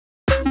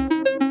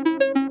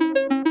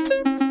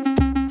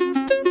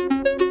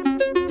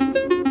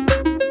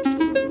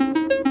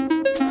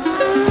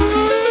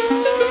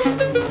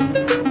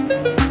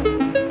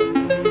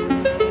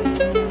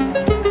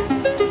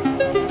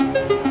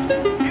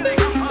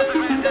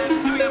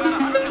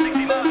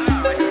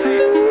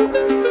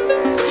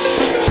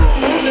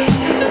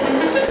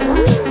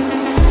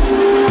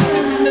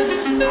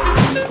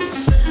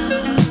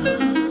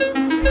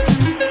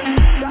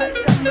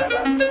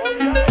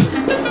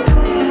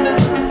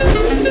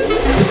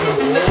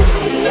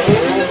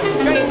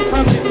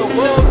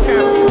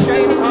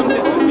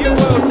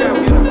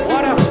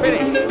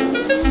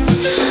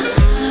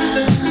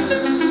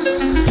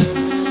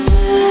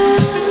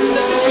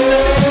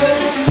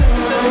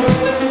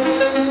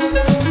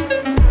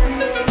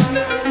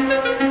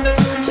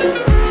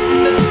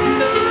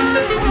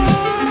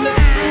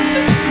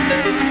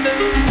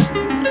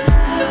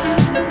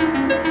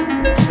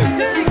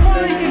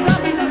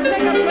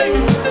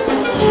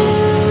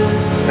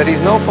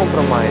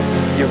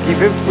compromise. You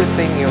give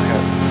everything you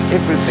have,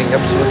 everything,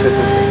 absolutely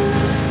everything.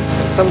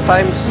 And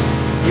sometimes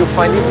you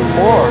find even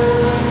more,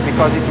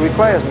 because it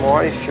requires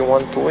more if you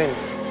want to win.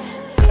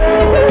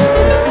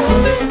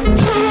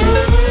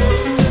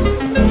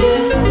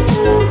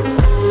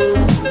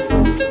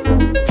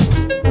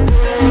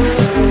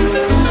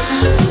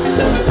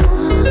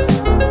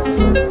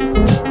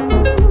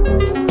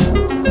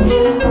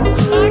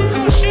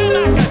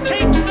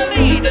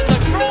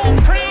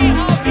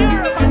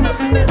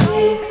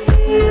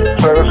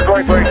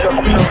 Great race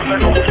up,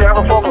 did you have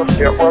a problem?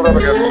 Yeah, well done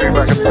again, see you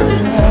back in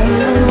place.